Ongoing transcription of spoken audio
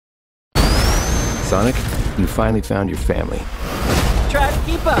Sonic, you finally found your family. Try to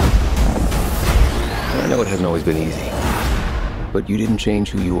keep up. I know it hasn't always been easy, but you didn't change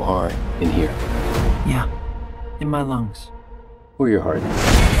who you are in here. Yeah, in my lungs. Or your heart.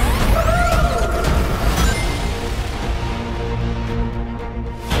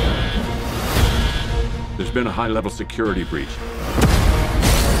 There's been a high-level security breach.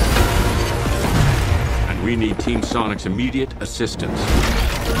 And we need Team Sonic's immediate assistance.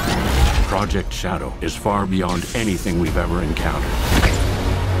 Project Shadow is far beyond anything we've ever encountered.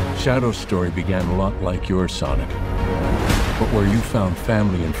 Shadow's story began a lot like yours, Sonic. But where you found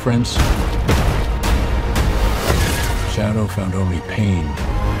family and friends, Shadow found only pain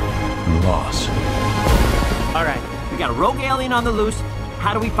and loss. All right, we got a rogue alien on the loose.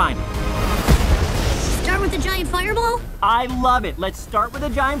 How do we find him? Start with a giant fireball? I love it. Let's start with a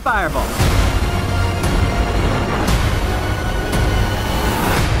giant fireball.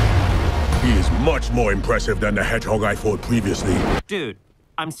 He is much more impressive than the hedgehog I fought previously. Dude,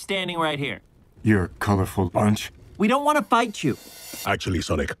 I'm standing right here. You're a colorful bunch. We don't want to fight you. Actually,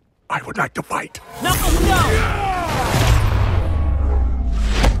 Sonic, I would like to fight. No, no!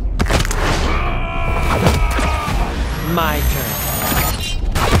 My turn.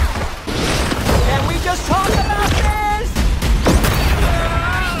 Can we just talk about this?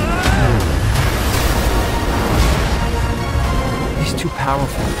 He's too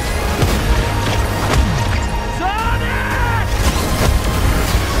powerful. Sonic!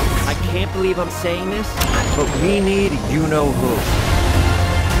 I can't believe I'm saying this, but we need you-know-who.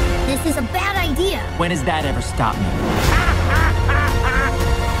 This is a bad idea. When has that ever stopped me?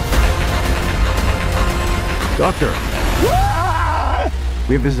 Doctor!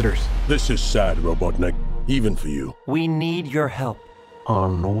 We have visitors. This is sad, Robotnik. Even for you. We need your help.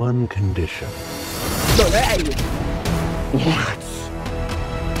 On one condition. Let's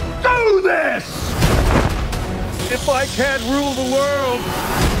do this! If I can't rule the world,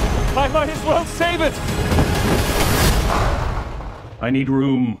 I might as well save it! I need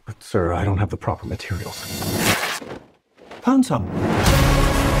room. But, sir, I don't have the proper materials. Found some.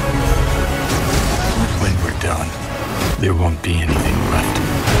 When we're done, there won't be anything left.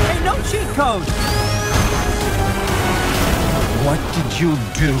 Hey, no cheat code! What did you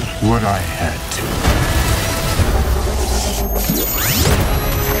do? What I had to.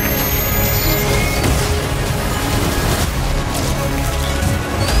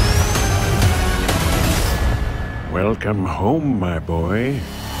 Welcome home, my boy.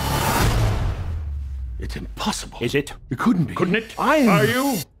 It's impossible. Is it? It couldn't be. Couldn't it? Are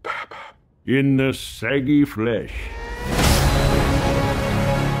you? In the saggy flesh.